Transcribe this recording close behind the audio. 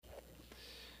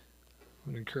I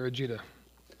would encourage you to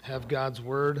have God's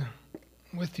word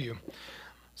with you.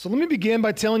 So let me begin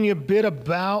by telling you a bit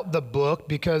about the book,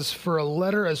 because for a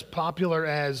letter as popular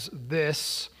as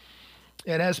this,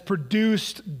 it has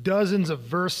produced dozens of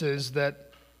verses that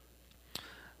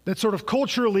sort of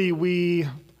culturally we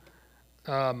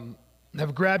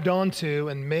have grabbed onto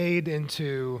and made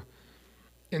into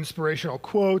inspirational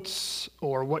quotes,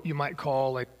 or what you might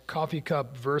call like coffee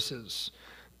cup verses.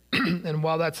 And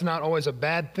while that's not always a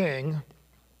bad thing,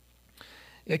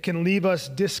 it can leave us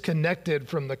disconnected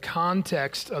from the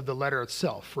context of the letter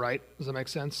itself, right? Does that make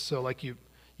sense? So like you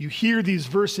hear these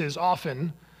verses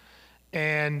often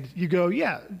and you go,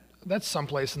 yeah, that's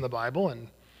someplace in the Bible, and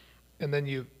then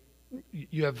you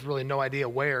have really no idea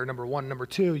where, number one. Number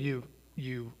two,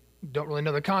 you don't really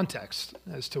know the context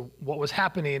as to what was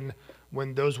happening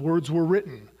when those words were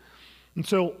written. And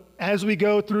so as we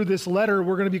go through this letter,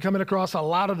 we're going to be coming across a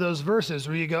lot of those verses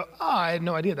where you go, I had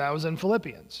no idea that was in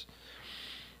Philippians.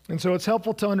 And so it's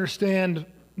helpful to understand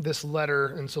this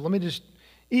letter. And so let me just,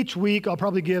 each week, I'll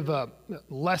probably give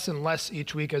less and less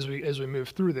each week as we move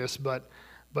through this, but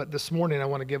this morning I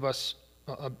want to give us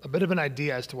a bit of an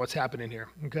idea as to what's happening here,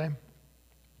 okay?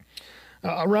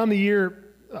 Around the year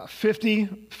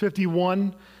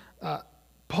 51,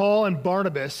 Paul and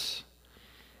Barnabas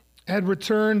had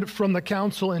returned from the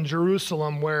council in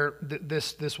Jerusalem where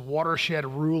this watershed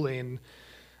ruling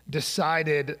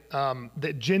decided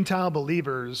that Gentile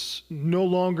believers no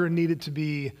longer needed to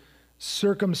be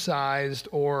circumcised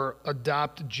or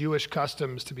adopt Jewish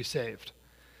customs to be saved,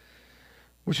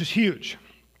 which is huge.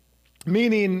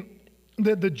 Meaning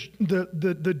that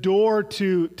the door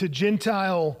to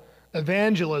Gentile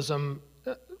evangelism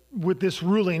with this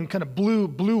ruling kind of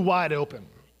blew wide open.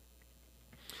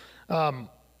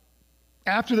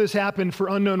 After this happened, for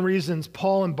unknown reasons,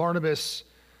 Paul and Barnabas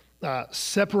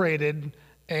separated,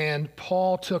 and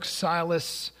Paul took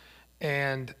Silas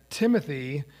and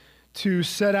Timothy to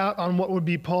set out on what would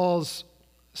be Paul's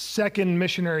second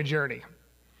missionary journey.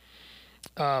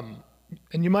 And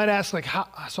you might ask, like,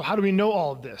 how do we know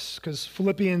all of this? Because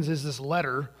Philippians is this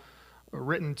letter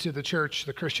written to the church,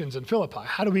 the Christians in Philippi.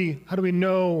 How do we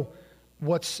know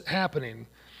what's happening?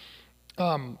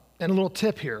 And a little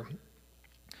tip here.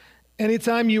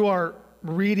 Anytime you are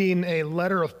reading a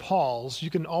letter of Paul's, you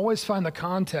can always find the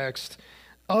context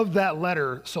of that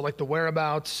letter, so like the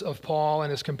whereabouts of Paul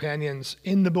and his companions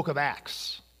in the book of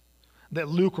Acts that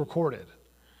Luke recorded.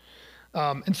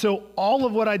 And so all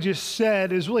of what I just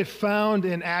said is really found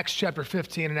in Acts chapter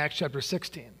 15 and Acts chapter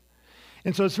 16.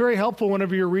 And so it's very helpful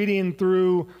whenever you're reading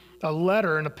through a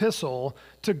letter, an epistle,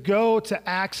 to go to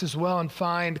Acts as well and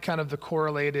find kind of the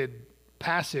correlated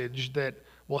passage that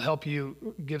will help you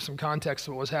give some context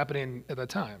to what was happening at the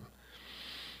time.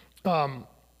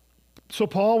 So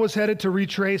Paul was headed to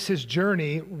retrace his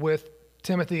journey with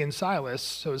Timothy and Silas.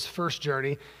 So his first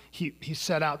journey, he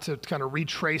set out to kind of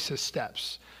retrace his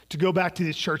steps, to go back to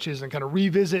these churches and kind of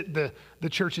revisit the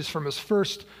churches from his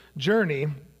first journey.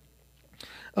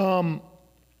 And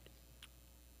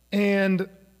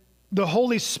the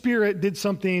Holy Spirit did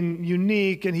something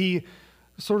unique, and he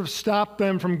sort of stopped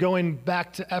them from going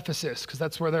back to Ephesus, because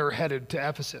that's where they were headed, to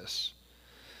Ephesus.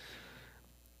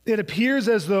 It appears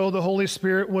as though the Holy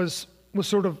Spirit was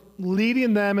sort of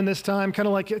leading them in this time, kind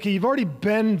of like, okay, you've already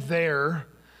been there.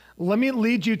 Let me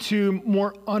lead you to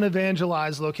more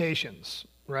unevangelized locations,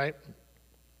 right?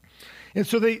 And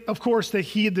so they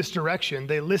heed this direction.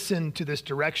 They listen to this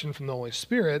direction from the Holy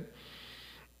Spirit,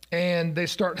 and they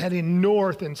start heading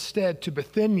north instead to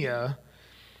Bithynia.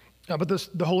 But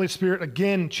the Holy Spirit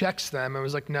again checks them and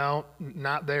was like, no,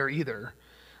 not there either.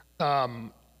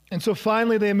 And so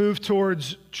finally they moved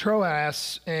towards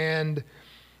Troas and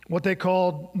what they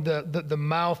called the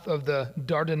mouth of the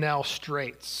Dardanelles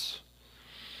Straits,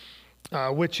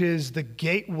 which is the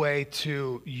gateway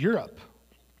to Europe.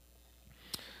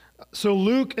 So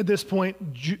Luke at this point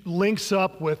links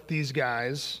up with these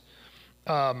guys,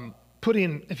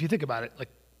 putting, if you think about it, like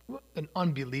an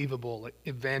unbelievable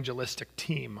evangelistic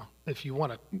team. If you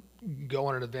want to go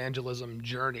on an evangelism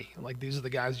journey, like these are the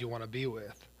guys you want to be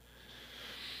with.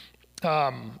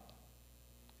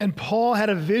 And Paul had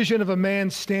a vision of a man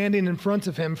standing in front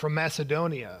of him from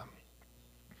Macedonia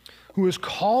who was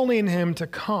calling him to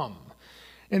come.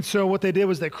 And so what they did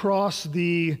was they crossed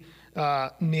the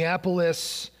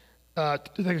Neapolis,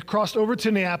 they crossed over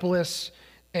to Neapolis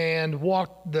and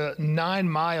walked the 9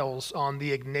 miles on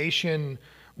the Ignatian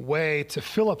way to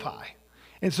Philippi.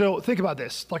 And so think about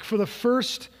this, like for the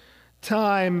first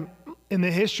time in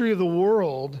the history of the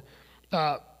world,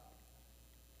 and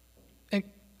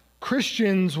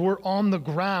Christians were on the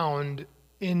ground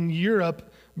in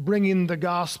Europe bringing the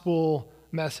gospel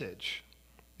message.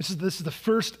 This is the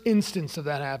first instance of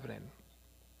that happening.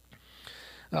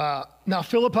 Now,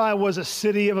 Philippi was a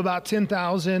city of about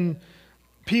 10,000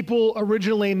 people,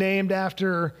 originally named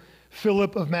after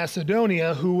Philip of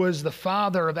Macedonia, who was the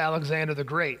father of Alexander the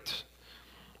Great,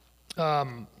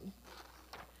 now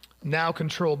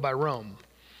controlled by Rome.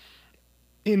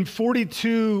 In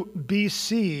 42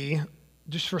 BC,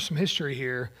 just for some history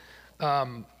here,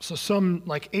 so some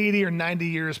like 80 or 90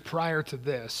 years prior to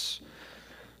this,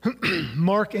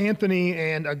 Mark Antony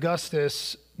and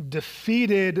Augustus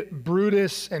defeated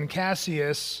Brutus and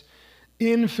Cassius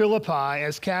in Philippi,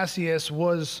 as Cassius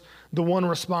was the one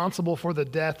responsible for the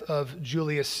death of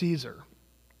Julius Caesar.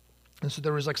 And so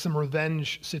there was like some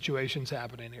revenge situations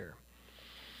happening here.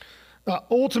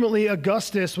 Ultimately,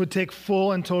 Augustus would take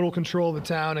full and total control of the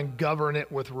town and govern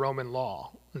it with Roman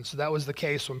law. And so that was the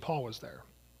case when Paul was there.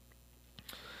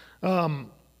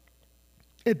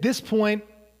 At this point,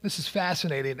 this is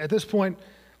fascinating. At this point,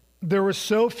 there were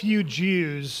so few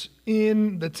Jews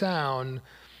in the town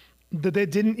that they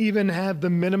didn't even have the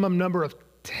minimum number of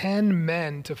 10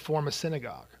 men to form a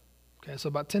synagogue. Okay, so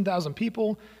about 10,000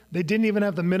 people, they didn't even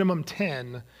have the minimum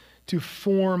 10 to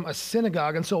form a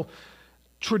synagogue. And so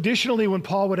traditionally, when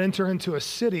Paul would enter into a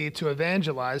city to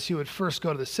evangelize, he would first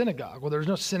go to the synagogue. Well, there's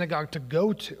no synagogue to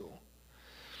go to.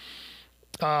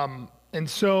 And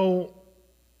so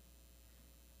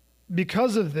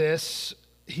because of this,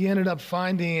 he ended up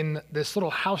finding this little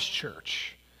house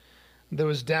church that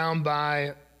was down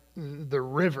by the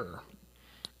river.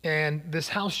 And this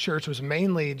house church was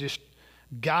mainly just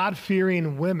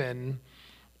God-fearing women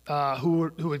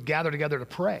who would gather together to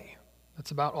pray.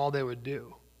 That's about all they would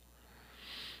do,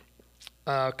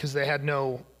 because they had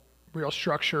no real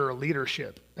structure or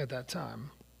leadership at that time.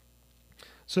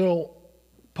 So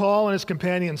Paul and his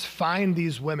companions find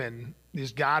these women,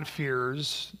 these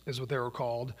God-fearers is what they were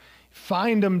called,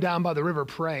 find them down by the river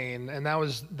praying, and that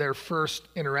was their first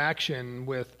interaction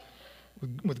with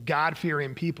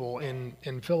God-fearing people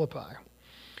in Philippi.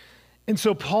 And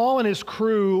so Paul and his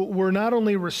crew were not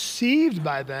only received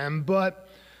by them, but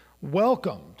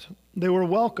welcomed. They were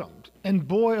welcomed. And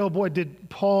boy, oh boy, did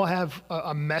Paul have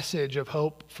a message of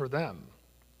hope for them.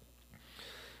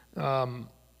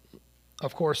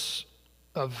 Of course,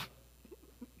 of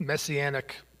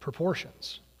messianic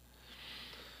proportions.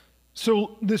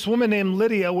 So this woman named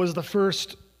Lydia was the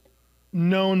first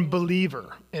known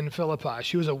believer in Philippi.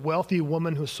 She was a wealthy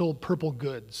woman who sold purple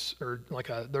goods, or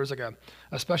there was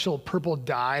a special purple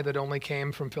dye that only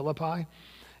came from Philippi.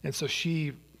 And so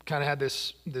she kind of had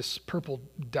this purple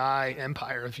dye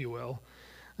empire, if you will.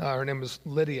 Her name was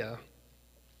Lydia.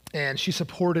 And she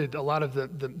supported a lot of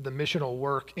the missional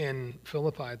work in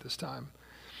Philippi at this time.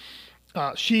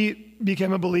 She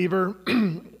became a believer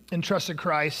and trusted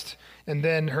Christ, and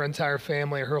then her entire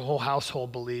family, her whole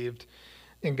household believed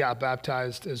and got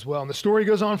baptized as well. And the story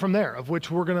goes on from there, of which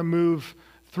we're going to move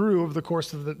through over the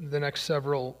course of the next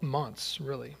several months,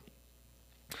 really.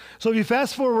 So if you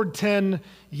fast forward 10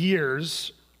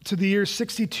 years to the year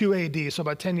 62 AD, so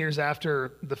about 10 years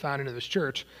after the founding of this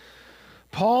church,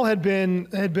 Paul had been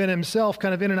himself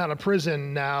kind of in and out of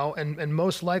prison now, and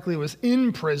most likely was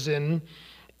in prison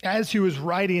as he was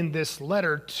writing this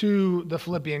letter to the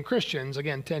Philippian Christians,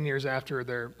 again, 10 years after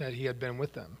that he had been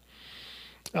with them.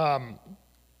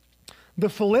 The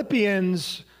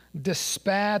Philippians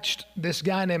dispatched this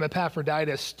guy named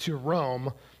Epaphroditus to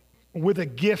Rome with a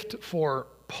gift for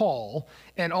Paul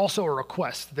and also a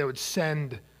request. They would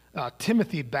send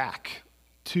Timothy back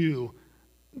to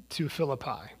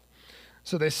Philippi.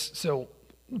 So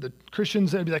the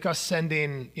Christians, it'd be like us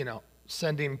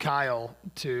sending Kyle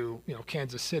to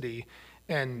Kansas City,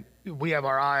 and we have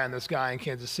our eye on this guy in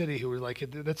Kansas City who was like,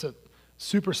 that's a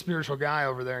super spiritual guy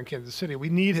over there in Kansas City. We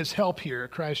need his help here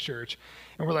at Christ Church.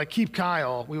 And we're like, keep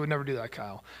Kyle. We would never do that,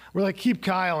 Kyle. We're like, keep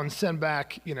Kyle and send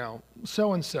back,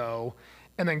 so-and-so.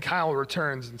 And then Kyle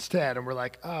returns instead. And we're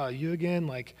like, oh, you again?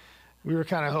 Like, we were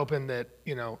kind of hoping that,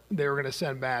 they were going to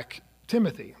send back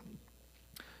Timothy.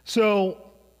 So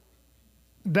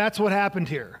that's what happened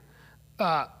here.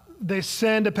 They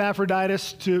send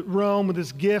Epaphroditus to Rome with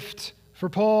this gift for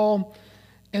Paul.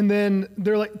 And then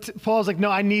they're like, Paul's like, no,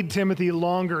 I need Timothy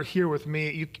longer here with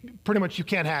me. You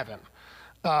can't have him.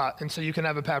 And so you can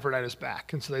have Epaphroditus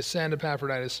back. And so they send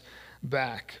Epaphroditus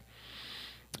back.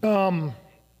 I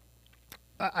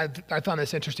found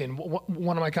this interesting.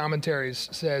 One of my commentaries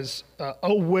says,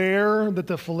 aware that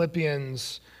the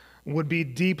Philippians would be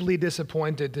deeply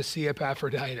disappointed to see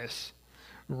Epaphroditus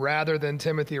rather than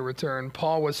Timothy return,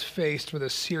 Paul was faced with a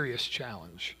serious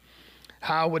challenge.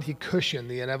 How would he cushion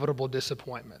the inevitable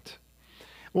disappointment?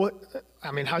 Well,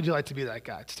 how'd you like to be that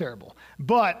guy? It's terrible.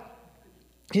 But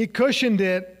he cushioned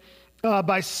it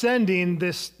by sending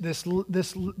this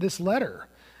letter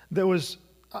that was,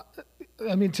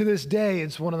 to this day,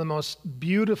 it's one of the most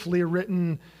beautifully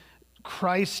written,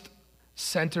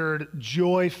 Christ-centered,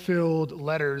 joy-filled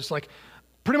letters. Like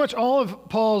pretty much all of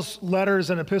Paul's letters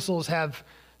and epistles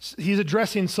he's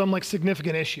addressing some like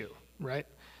significant issue, right?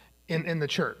 In the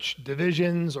church,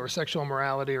 divisions or sexual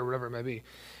immorality or whatever it may be.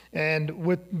 And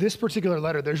with this particular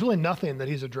letter, there's really nothing that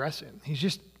he's addressing. He's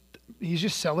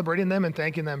just celebrating them and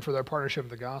thanking them for their partnership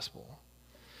with the gospel.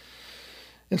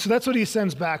 And so that's what he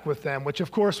sends back with them, which of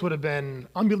course would have been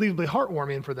unbelievably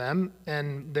heartwarming for them,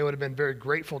 and they would have been very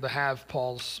grateful to have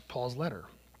Paul's letter.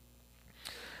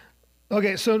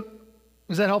 Okay, so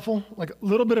is that helpful? Like a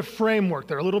little bit of framework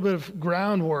there, a little bit of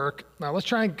groundwork. Now let's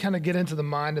try and kind of get into the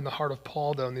mind and the heart of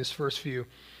Paul, though, in these first few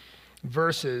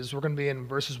verses. We're going to be in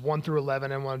verses 1 through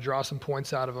 11, and I want to draw some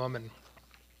points out of them,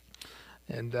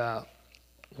 and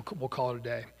we'll call it a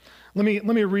day. Let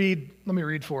me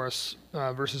read for us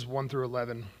verses 1 through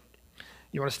 11.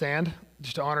 You want to stand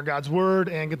just to honor God's word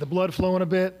and get the blood flowing a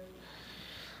bit?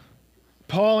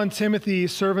 Paul and Timothy,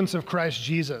 servants of Christ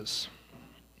Jesus.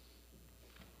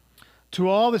 To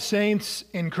all the saints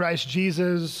in Christ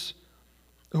Jesus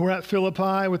who are at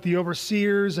Philippi with the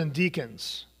overseers and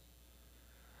deacons,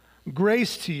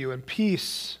 grace to you and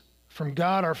peace from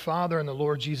God our Father and the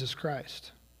Lord Jesus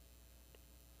Christ.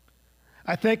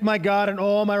 I thank my God in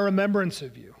all my remembrance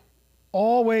of you,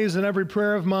 always in every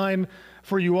prayer of mine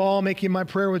for you all, making my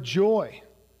prayer with joy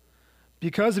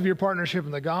because of your partnership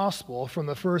in the gospel from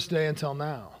the first day until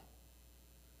now.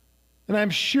 And I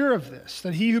am sure of this,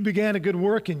 that he who began a good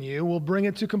work in you will bring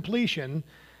it to completion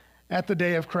at the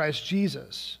day of Christ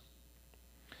Jesus.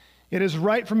 It is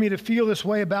right for me to feel this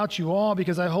way about you all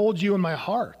because I hold you in my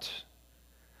heart.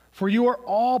 For you are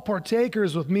all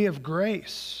partakers with me of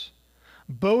grace,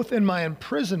 both in my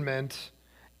imprisonment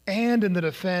and in the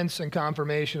defense and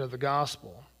confirmation of the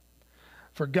gospel.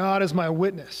 For God is my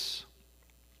witness,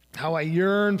 how I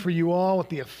yearn for you all with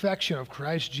the affection of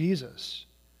Christ Jesus.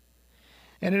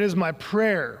 And it is my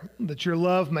prayer that your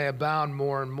love may abound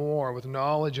more and more with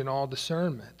knowledge and all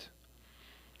discernment,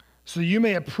 so you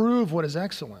may approve what is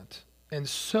excellent, and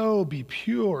so be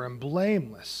pure and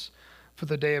blameless for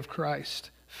the day of Christ,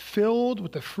 filled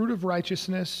with the fruit of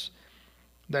righteousness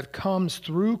that comes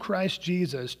through Christ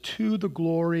Jesus to the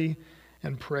glory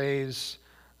and praise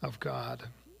of God.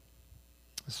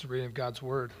 This is the reading of God's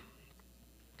word.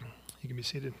 You can be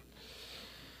seated.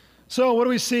 So what do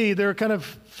we see? There are kind of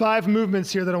 5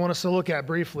 movements here that I want us to look at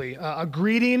briefly. A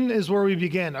greeting is where we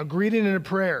begin, a greeting and a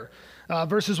prayer.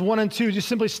 Verses 1 and 2 just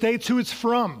simply states who it's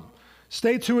from.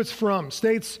 States who it's from.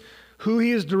 States who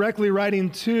he is directly writing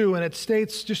to, and it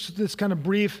states just this kind of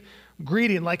brief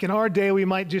greeting. Like in our day, we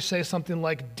might just say something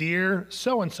like, "Dear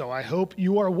so-and-so, I hope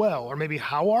you are well," or maybe,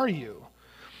 "How are you?"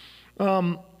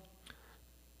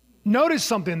 Notice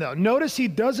something, though. Notice he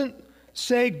doesn't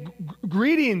say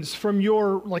greetings from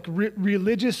your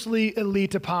religiously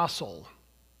elite apostle,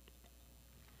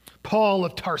 Paul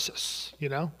of Tarsus,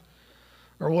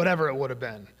 or whatever it would have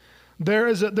been.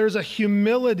 There's a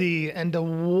humility and a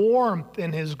warmth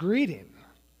in his greeting,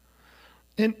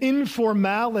 an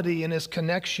informality in his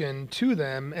connection to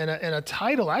them, and a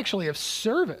title actually of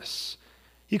service.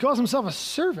 He calls himself a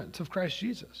servant of Christ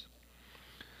Jesus.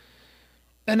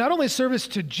 And not only service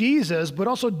to Jesus, but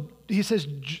also, he says,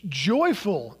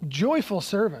 joyful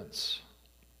servants.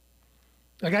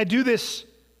 Like, I do this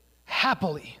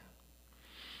happily.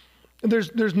 And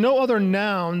there's no other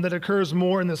noun that occurs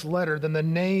more in this letter than the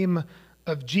name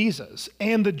of Jesus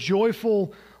and the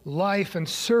joyful life and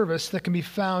service that can be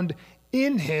found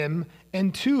in him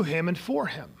and to him and for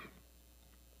him.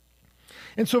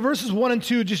 And so verses 1 and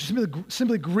 2 just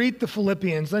simply greet the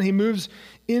Philippians. Then he moves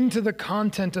into the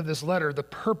content of this letter, the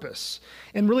purpose.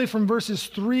 And really from verses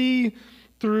 3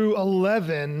 through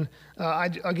 11,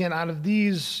 again, out of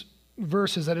these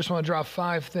verses, I just want to draw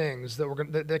 5 things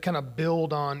that kind of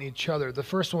build on each other. The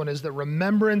first one is that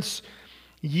remembrance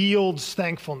yields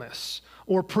thankfulness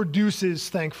or produces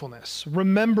thankfulness.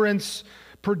 Remembrance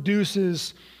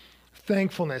produces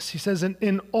thankfulness. He says,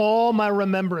 in all my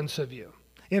remembrance of you.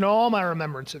 In all my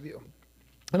remembrance of you.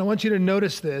 And I want you to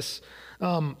notice this,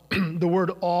 the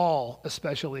word all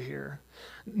especially here.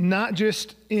 Not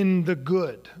just in the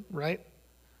good, right?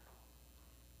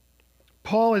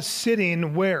 Paul is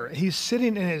sitting where? He's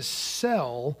sitting in his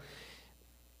cell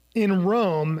in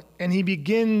Rome, and he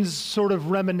begins sort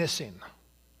of reminiscing,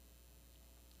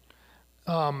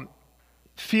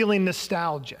 feeling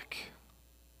nostalgic.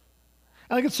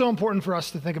 I think it's so important for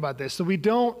us to think about this. So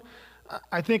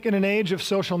I think in an age of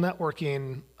social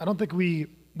networking, I don't think we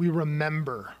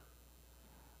remember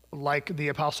like the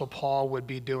Apostle Paul would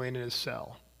be doing in his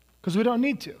cell. Because we don't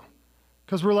need to.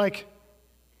 Because we're like,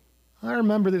 I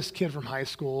remember this kid from high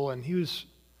school, and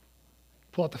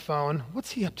pull out the phone.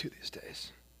 What's he up to these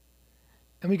days?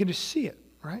 And we can just see it,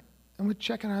 right? And we're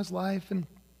checking out his life. And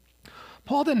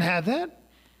Paul didn't have that.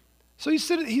 So he's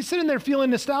sitting there feeling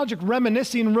nostalgic,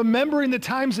 reminiscing, remembering the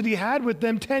times that he had with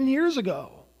them 10 years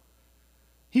ago.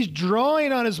 He's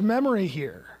drawing on his memory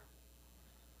here.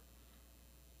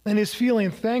 And he's feeling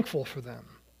thankful for them.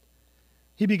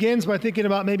 He begins by thinking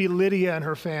about maybe Lydia and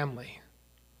her family,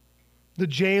 the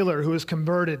jailer who was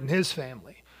converted and his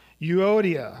family,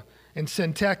 Euodia and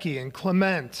Syntyche and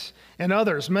Clement and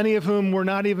others, many of whom were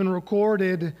not even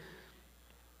recorded,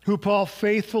 who Paul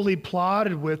faithfully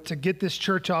plotted with to get this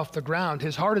church off the ground.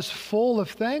 His heart is full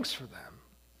of thanks for them.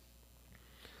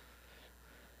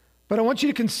 But I want you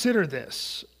to consider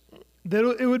this, that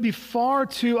it would be far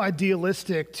too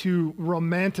idealistic to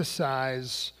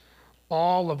romanticize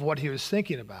all of what he was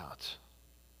thinking about.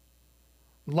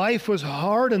 Life was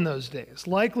hard in those days.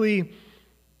 Likely,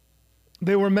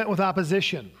 they were met with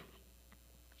opposition.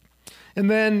 And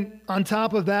then on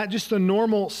top of that, just the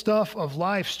normal stuff of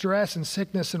life, stress and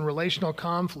sickness and relational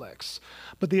conflicts.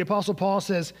 But the Apostle Paul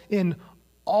says, in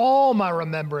all my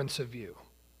remembrance of you,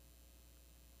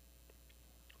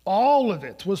 all of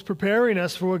it was preparing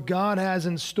us for what God has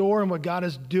in store and what God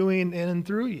is doing in and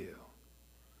through you.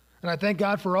 And I thank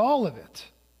God for all of it,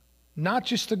 not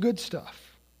just the good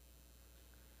stuff.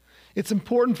 It's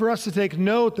important for us to take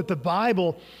note that the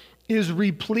Bible is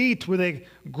replete with a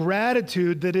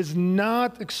gratitude that is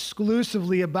not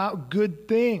exclusively about good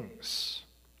things.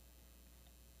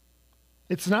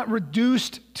 It's not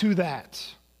reduced to that.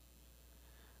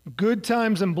 Good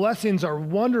times and blessings are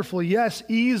wonderful. Yes,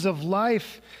 ease of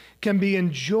life can be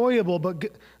enjoyable, but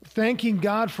thanking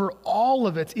God for all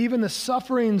of it, even the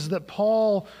sufferings that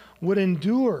Paul would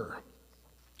endure.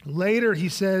 Later, he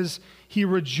says he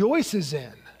rejoices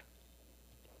in.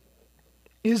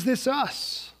 Is this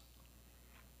us?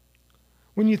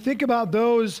 When you think about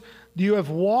those you have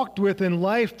walked with in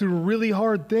life through really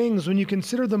hard things, when you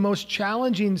consider the most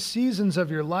challenging seasons of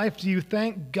your life, do you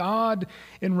thank God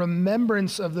in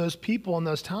remembrance of those people in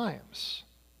those times?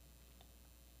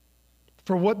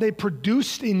 For what they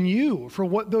produced in you, for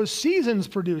what those seasons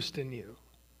produced in you.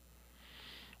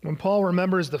 When Paul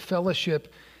remembers the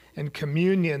fellowship and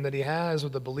communion that he has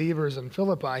with the believers in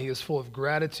Philippi, he is full of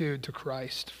gratitude to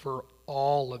Christ for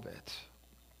all of it.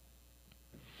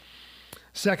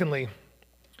 Secondly,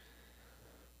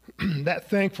 that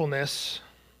thankfulness,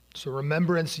 so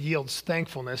remembrance yields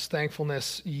thankfulness.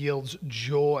 Thankfulness yields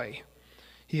joy.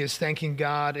 He is thanking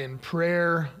God in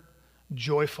prayer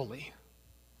joyfully.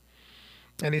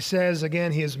 And he says,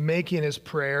 again, he is making his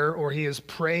prayer, or he is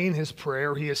praying his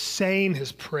prayer, or he is saying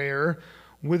his prayer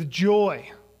with joy.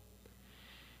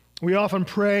 We often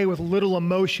pray with little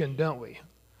emotion, don't we?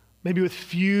 Maybe with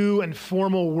few and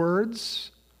formal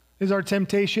words is our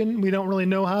temptation. We don't really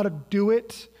know how to do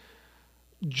it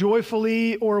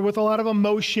joyfully or with a lot of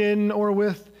emotion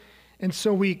and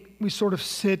so we sort of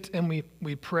sit and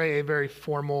we pray a very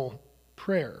formal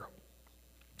prayer.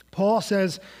 Paul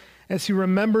says, as he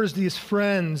remembers these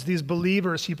friends, these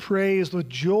believers, he prays with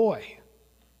joy.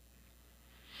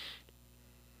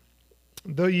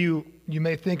 Though you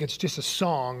may think it's just a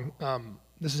song,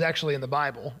 this is actually in the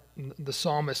Bible. The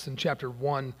psalmist in chapter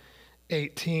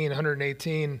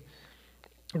 118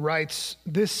 writes,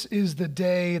 "This is the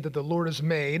day that the Lord has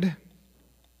made,"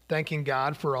 thanking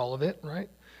God for all of it, right?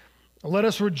 "Let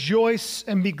us rejoice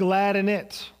and be glad in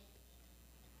it."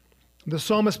 The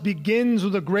psalmist begins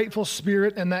with a grateful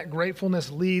spirit, and that gratefulness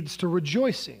leads to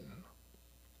rejoicing.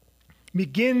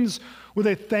 Begins with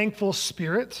a thankful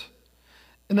spirit,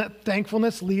 and that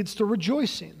thankfulness leads to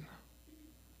rejoicing.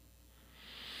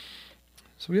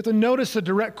 So we have to notice a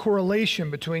direct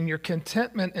correlation between your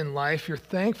contentment in life, your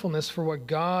thankfulness for what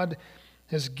God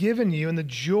has given you, and the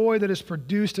joy that is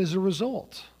produced as a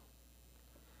result.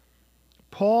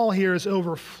 Paul here is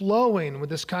overflowing with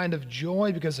this kind of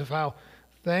joy because of how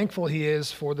thankful he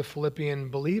is for the Philippian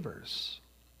believers.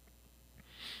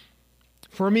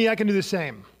 For me, I can do the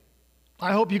same.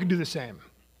 I hope you can do the same.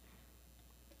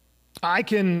 I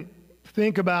can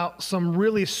think about some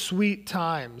really sweet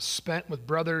times spent with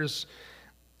brothers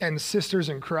and sisters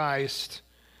in Christ,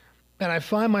 and I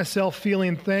find myself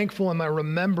feeling thankful in my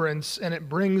remembrance, and it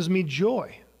brings me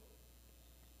joy.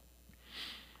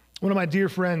 One of my dear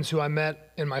friends who I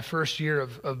met in my first year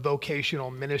of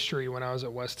vocational ministry when I was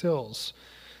at West Hills,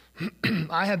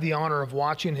 I had the honor of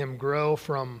watching him grow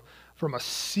from a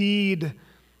seed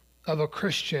of a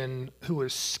Christian who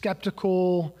was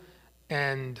skeptical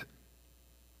and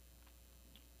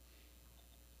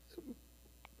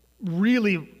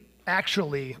really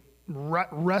actually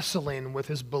wrestling with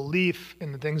his belief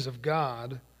in the things of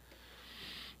God,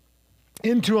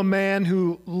 into a man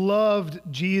who loved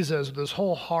Jesus with his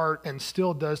whole heart and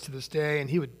still does to this day. And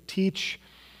he would teach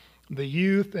the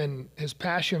youth, and his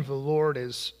passion for the Lord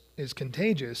is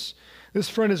contagious. This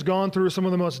friend has gone through some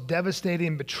of the most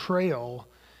devastating betrayal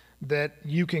that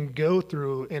you can go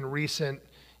through in recent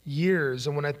years.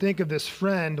 And when I think of this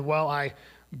friend, while I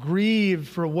grieve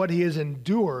for what he has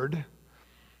endured,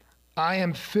 I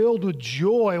am filled with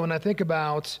joy when I think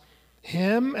about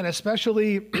him, and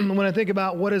especially when I think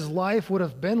about what his life would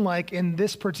have been like in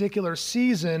this particular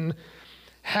season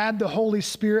had the Holy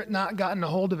Spirit not gotten a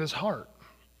hold of his heart.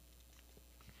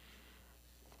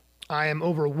 I am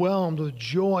overwhelmed with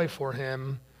joy for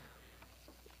him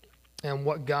and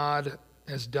what God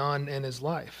has done in his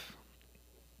life.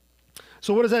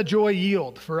 So what does that joy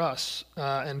yield for us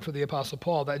and for the Apostle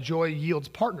Paul? That joy yields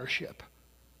partnership.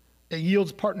 It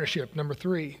yields partnership, number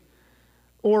 3.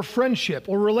 Or friendship,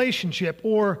 or relationship,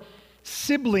 or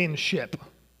siblingship.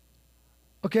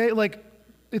 Okay, like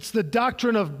it's the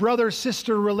doctrine of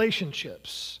brother-sister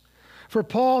relationships. For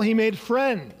Paul, he made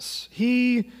friends.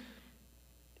 He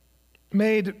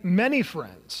made many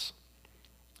friends.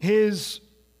 His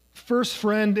first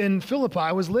friend in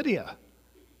Philippi was Lydia.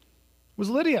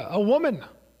 A woman.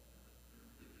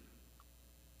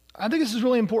 I think this is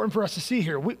really important for us to see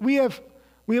here. We have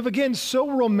again so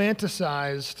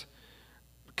romanticized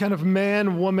kind of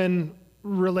man-woman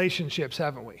relationships,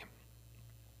 haven't we?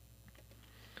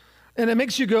 And it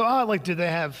makes you go, like,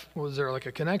 was there like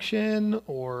a connection,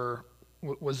 or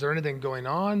was there anything going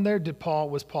on there?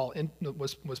 Was Paul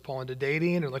into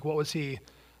dating, or like what was he?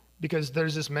 Because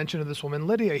there's this mention of this woman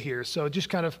Lydia here. So just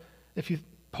kind of, if you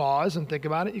pause and think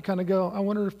about it, you kind of go, I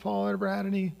wonder if Paul ever had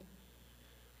any.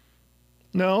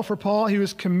 No, for Paul, he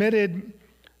was committed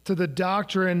to the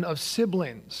doctrine of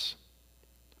siblings.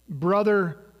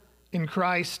 Brother in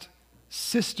Christ,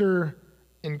 sister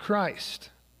in Christ.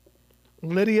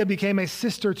 Lydia became a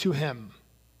sister to him.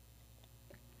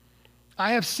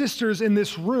 I have sisters in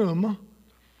this room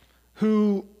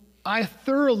who I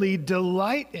thoroughly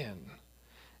delight in.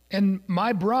 And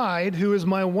my bride, who is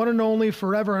my one and only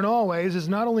forever and always, is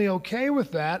not only okay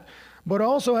with that, but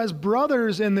also has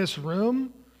brothers in this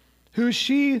room who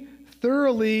she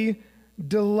thoroughly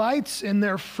delights in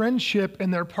their friendship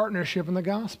and their partnership in the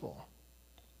gospel.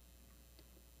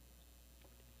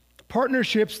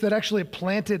 Partnerships that actually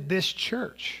planted this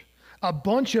church. A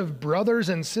bunch of brothers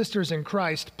and sisters in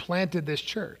Christ planted this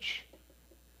church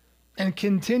and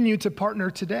continue to partner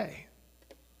today.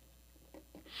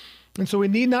 And so we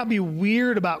need not be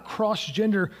weird about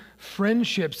cross-gender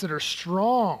friendships that are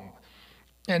strong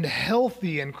and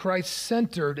healthy and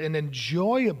Christ-centered and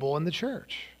enjoyable in the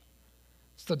church.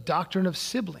 It's the doctrine of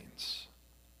siblings.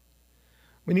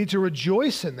 We need to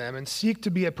rejoice in them and seek to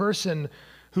be a person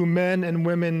who men and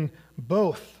women,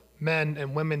 both men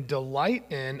and women,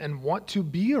 delight in and want to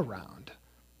be around,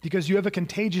 because you have a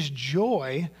contagious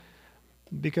joy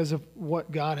because of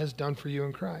what God has done for you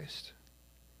in Christ.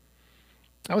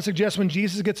 I would suggest when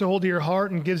Jesus gets a hold of your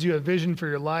heart and gives you a vision for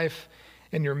your life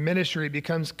and your ministry, it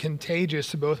becomes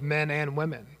contagious to both men and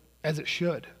women, as it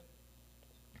should.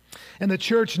 And the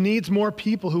church needs more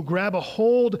people who grab a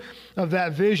hold of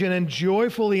that vision and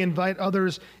joyfully invite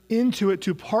others into it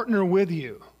to partner with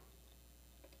you.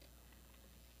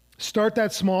 Start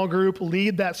that small group,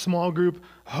 lead that small group,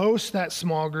 host that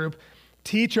small group,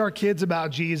 teach our kids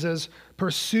about Jesus,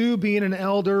 pursue being an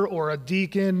elder or a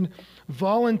deacon,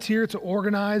 volunteer to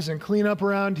organize and clean up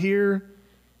around here,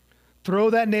 throw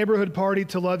that neighborhood party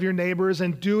to love your neighbors,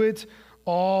 and do it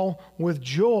all with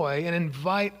joy and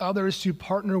invite others to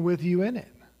partner with you in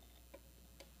it.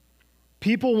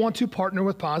 People want to partner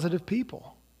with positive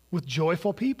people, with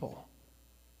joyful people.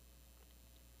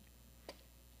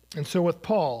 And so with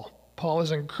Paul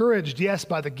is encouraged, yes,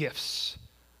 by the gifts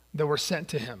that were sent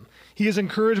to him. He is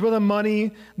encouraged by the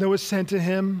money that was sent to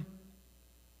him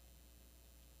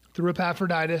through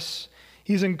Epaphroditus.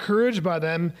 He's encouraged by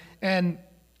them, and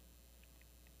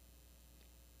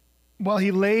while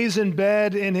he lays in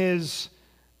bed in his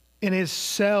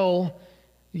cell,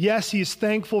 yes, he's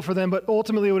thankful for them, but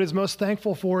ultimately what he's most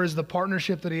thankful for is the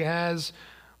partnership that he has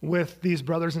with these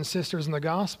brothers and sisters in the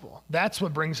gospel. That's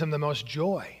what brings him the most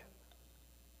joy.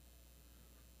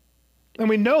 And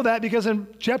we know that because in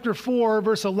chapter 4,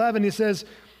 verse 11, he says,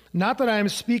 "Not that I am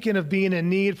speaking of being in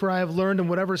need, for I have learned in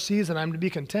whatever season I'm to be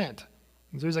content."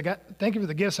 And so he's like, thank you for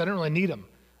the gifts. I don't really need them.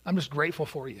 I'm just grateful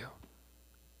for you.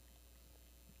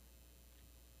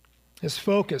 His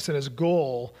focus and his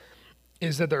goal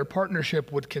is that their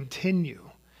partnership would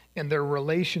continue and their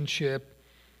relationship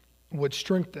would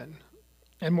strengthen.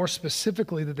 And more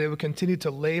specifically, that they would continue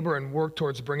to labor and work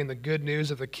towards bringing the good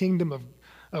news of the kingdom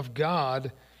of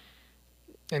God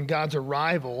and God's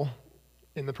arrival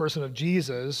in the person of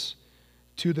Jesus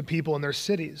to the people in their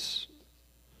cities.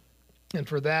 And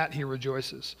for that, he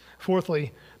rejoices.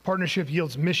 Fourthly, partnership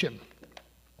yields mission.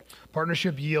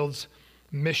 Partnership yields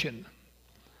mission.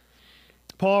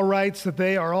 Paul writes that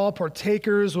they are all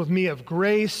partakers with me of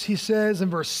grace, he says in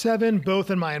verse 7, both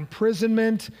in my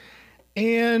imprisonment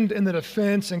and in the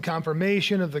defense and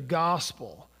confirmation of the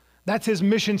gospel. That's his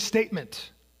mission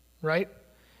statement, right?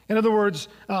 In other words,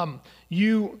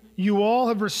 you all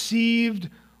have received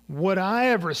what I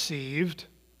have received,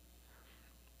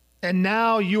 and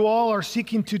now you all are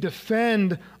seeking to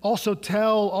defend, also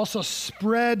tell, also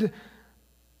spread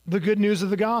the good news of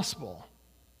the gospel.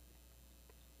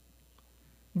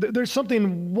 There's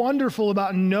something wonderful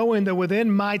about knowing that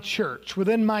within my church,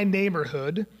 within my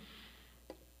neighborhood,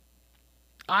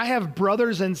 I have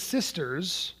brothers and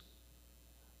sisters,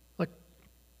 like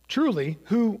truly,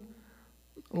 who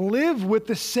live with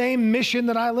the same mission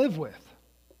that I live with.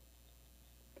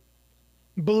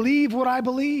 Believe what I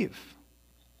believe.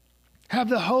 Have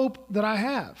the hope that I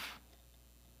have.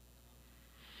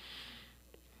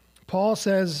 Paul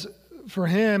says for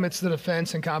him, it's the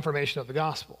defense and confirmation of the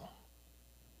gospel.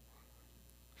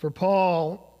 For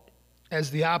Paul, as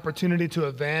the opportunity to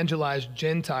evangelize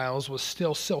Gentiles was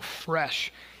still so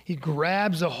fresh, he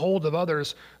grabs a hold of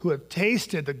others who have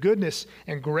tasted the goodness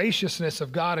and graciousness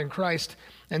of God in Christ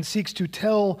and seeks to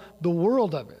tell the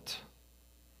world of it.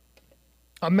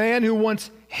 A man who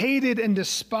once hated and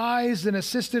despised and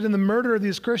assisted in the murder of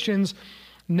these Christians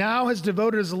now has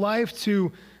devoted his life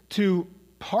to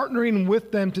partnering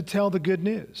with them to tell the good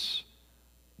news,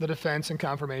 the defense and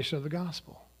confirmation of the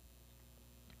gospel.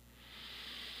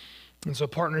 And so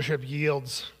partnership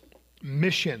yields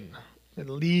mission. It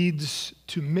leads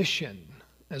to mission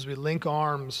as we link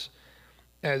arms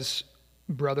as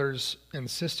brothers and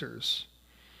sisters.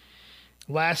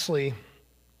 Lastly,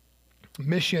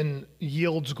 mission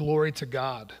yields glory to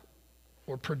God,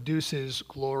 or produces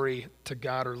glory to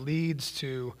God, or leads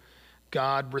to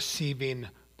God receiving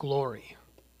glory.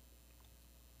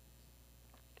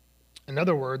 In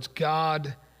other words,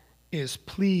 God is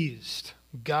pleased.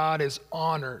 God is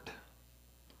honored.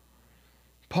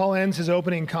 Paul ends his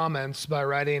opening comments by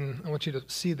writing, I want you to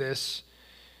see this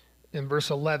in verse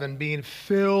 11, being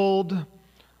filled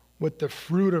with the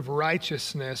fruit of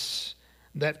righteousness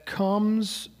that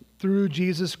comes through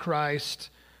Jesus Christ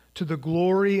to the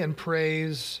glory and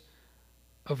praise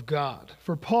of God.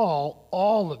 For Paul,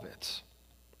 all of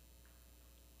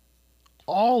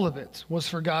it was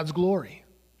for God's glory.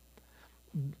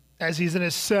 As he's in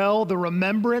his cell, the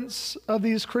remembrance of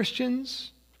these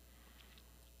Christians,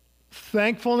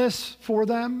 thankfulness for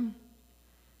them,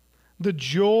 the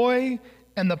joy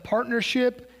and the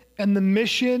partnership and the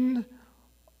mission,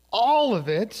 all of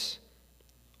it,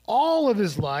 all of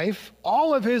his life,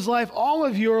 all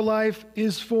of your life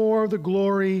is for the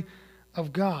glory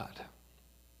of God.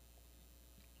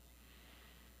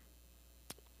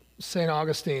 St.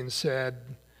 Augustine said,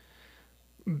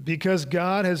 because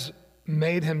God has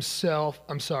made himself,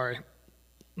 I'm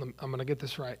going to get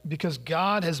this right. Because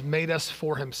God has made us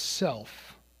for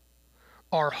himself,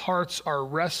 our hearts are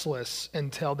restless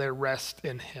until they rest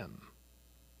in him.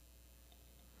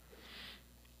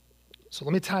 So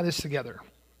let me tie this together.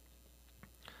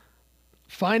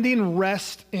 Finding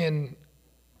rest in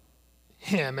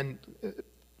him, and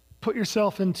put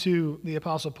yourself into the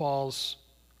Apostle Paul's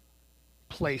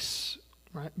place,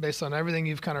 right? Based on everything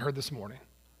you've kind of heard this morning.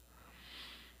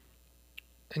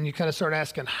 And you kind of start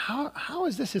asking, how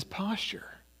is this his posture?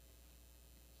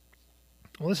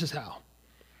 Well, this is how.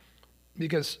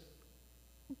 Because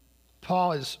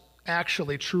Paul is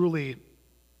actually, truly,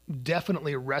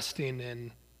 definitely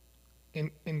resting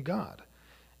in God.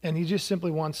 And he just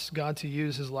simply wants God to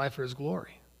use his life for his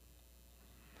glory.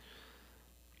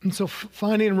 And so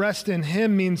finding rest in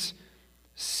him means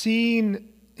seeing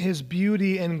his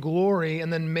beauty and glory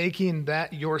and then making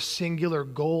that your singular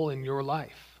goal in your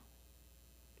life.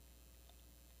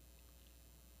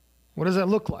 What does that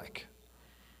look like?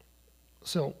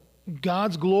 So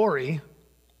God's glory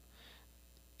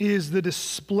is the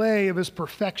display of his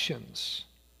perfections,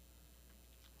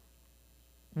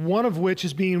 one of which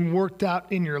is being worked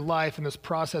out in your life in this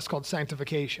process called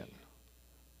sanctification.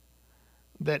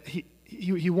 That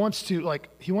he wants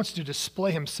to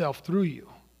display himself through you.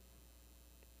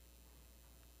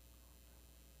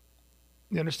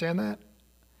 You understand that?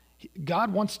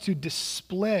 God wants to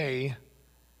display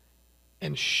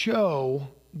and show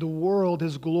the world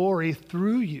his glory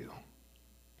through you.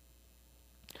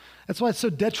 That's why it's so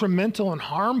detrimental and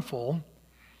harmful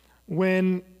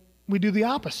when we do the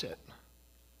opposite.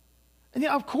 And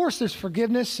yeah, of course there's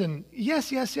forgiveness and yes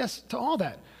to all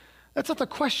that. That's not the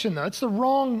question though. That's the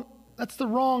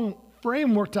wrong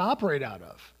framework to operate out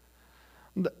of.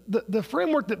 The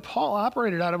framework that Paul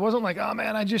operated out of wasn't like, oh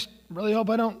man, I just really hope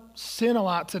I don't sin a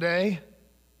lot today.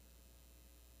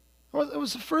 It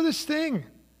was the furthest thing.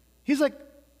 He's like,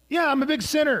 yeah, I'm a big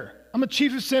sinner. I'm a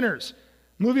chief of sinners.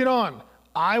 Moving on.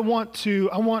 I want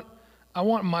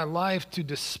my life to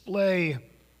display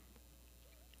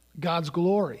God's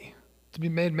glory, to be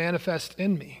made manifest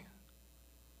in me.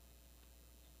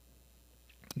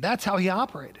 That's how he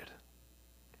operated.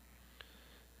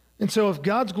 And so if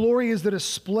God's glory is the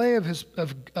display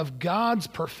of God's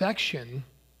perfection,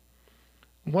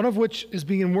 one of which is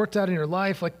being worked out in your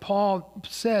life, like Paul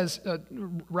says,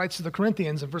 writes to the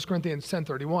Corinthians in 1 Corinthians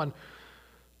 10:31,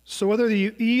 so whether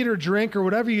you eat or drink or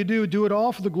whatever you do it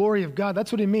all for the glory of God.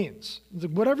 That's what he means.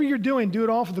 Like, whatever you're doing, do it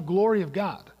all for the glory of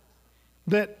God.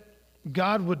 That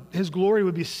his glory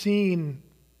would be seen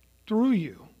through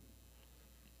you.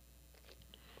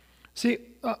 See,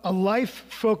 a life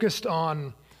focused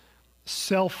on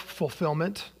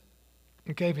self-fulfillment,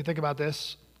 okay, if you think about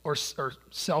this, or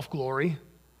self-glory,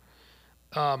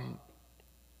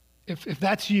 if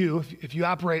that's you, if you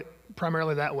operate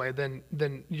primarily that way, then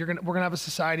we're gonna have a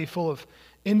society full of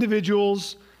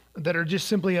individuals that are just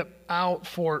simply out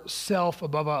for self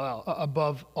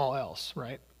above all else,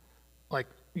 right? Like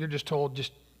you're just told,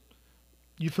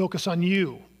 you focus on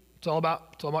you. It's all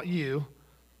about you.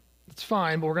 It's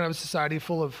fine, but we're gonna have a society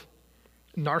full of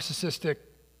narcissistic,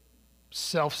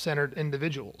 self-centered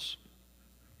individuals.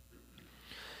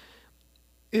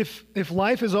 If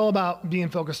life is all about being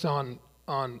focused on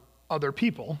other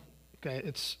people, okay,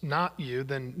 it's not you,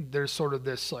 then there's sort of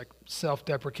this like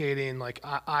self-deprecating, like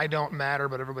I don't matter,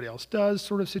 but everybody else does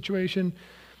sort of situation.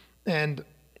 And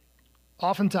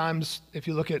oftentimes, if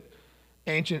you look at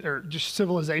ancient or just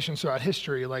civilizations throughout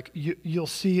history, like you'll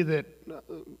see that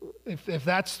if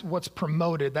that's what's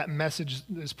promoted, that message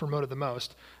is promoted the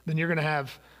most, then you're going to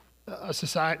have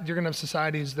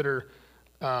societies that are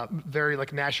very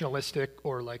like nationalistic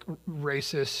or like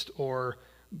racist or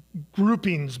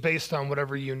groupings based on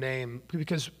whatever you name,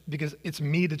 because it's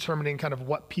me determining kind of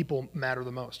what people matter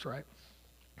the most, right?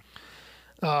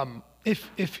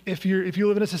 If you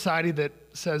live in a society that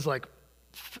says like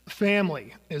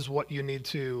family is what you need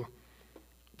to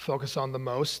focus on the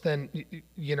most, then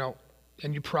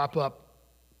and you prop up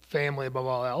family above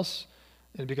all else,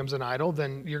 and it becomes an idol,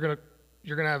 then you're gonna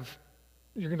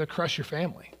crush your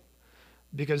family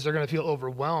because they're gonna feel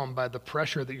overwhelmed by the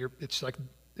pressure that it's like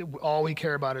all we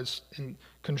care about is in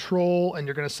control, and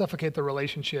you're going to suffocate the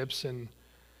relationships. And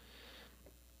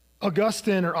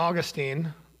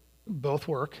Augustine, both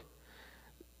work,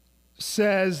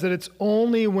 says that it's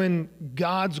only when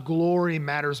God's glory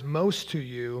matters most to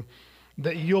you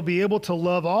that you'll be able to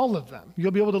love all of them.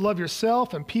 You'll be able to love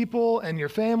yourself and people and your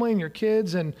family and your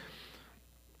kids and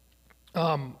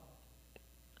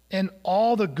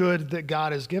all the good that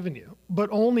God has given you. But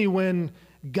only when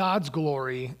God's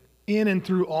glory in and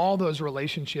through all those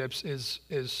relationships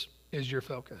is your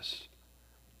focus.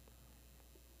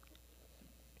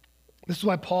 This is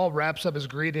why Paul wraps up his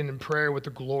greeting in prayer with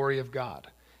the glory of God.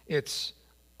 It's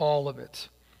all of it.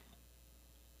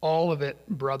 All of it,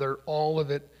 brother, all of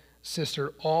it,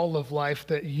 sister, all of life,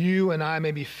 that you and I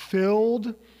may be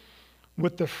filled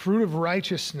with the fruit of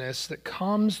righteousness that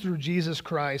comes through Jesus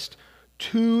Christ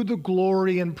to the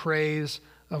glory and praise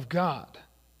of God.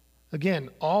 Again,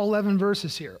 all 11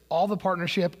 verses here, all the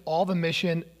partnership, all the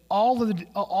mission, all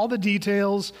the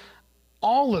details,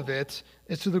 all of it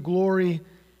is to the glory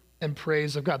and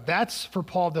praise of God. That's for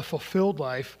Paul the fulfilled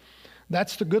life.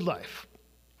 That's the good life.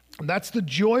 That's the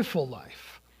joyful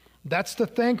life. That's the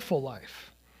thankful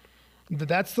life.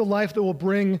 That's the life that will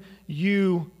bring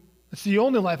you, it's the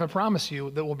only life, I promise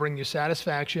you, that will bring you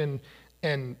satisfaction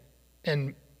and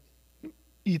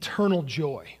eternal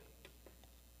joy.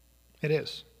 It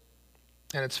is.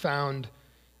 And it's found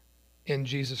in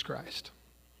Jesus Christ.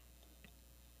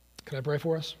 Can I pray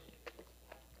for us?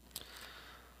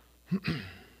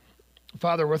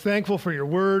 Father, we're thankful for your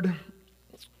word,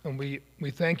 and we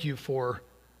thank you for,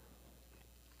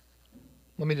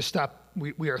 let me just stop.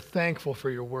 We are thankful for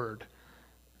your word.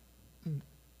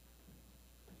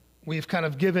 We've kind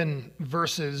of given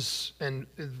verses and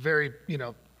very,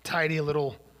 tidy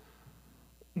little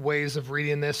ways of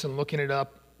reading this and looking it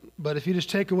up. But if you just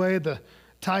take away the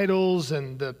titles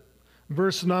and the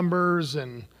verse numbers,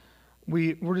 and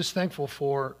we're just thankful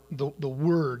for the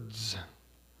words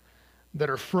that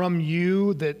are from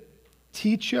you, that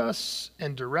teach us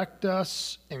and direct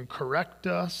us and correct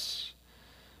us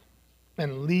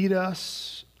and lead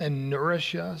us and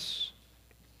nourish us.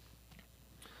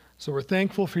 So we're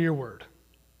thankful for your word.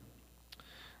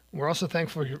 We're also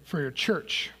thankful for your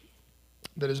church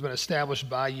that has been established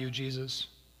by you, Jesus.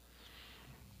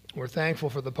 We're thankful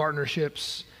for the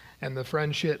partnerships and the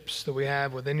friendships that we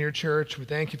have within your church. We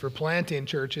thank you for planting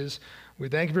churches. We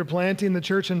thank you for planting the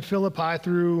church in Philippi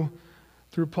through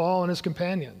Paul and his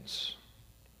companions.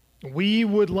 We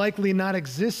would likely not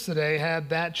exist today had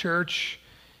that church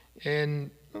and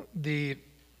the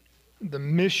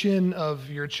mission of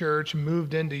your church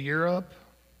moved into Europe.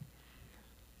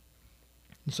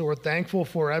 And so we're thankful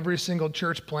for every single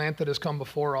church plant that has come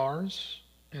before ours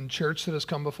and church that has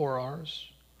come before ours.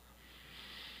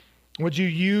 Would you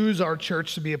use our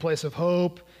church to be a place of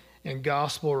hope and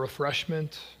gospel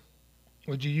refreshment?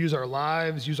 Would you use our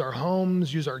lives, use our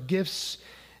homes, use our gifts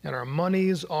and our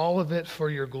monies, all of it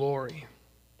for your glory?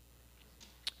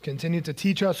 Continue to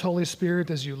teach us, Holy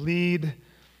Spirit, as you lead.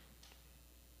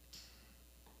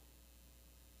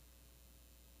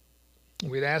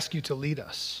 We'd ask you to lead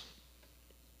us.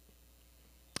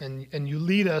 And you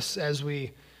lead us as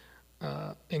we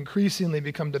increasingly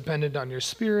become dependent on your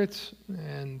Spirit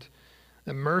and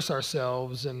immerse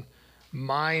ourselves and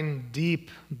mine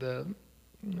deep the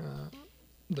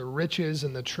riches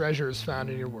and the treasures found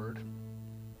in your word.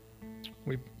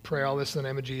 We pray all this in the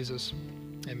name of Jesus.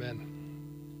 Amen.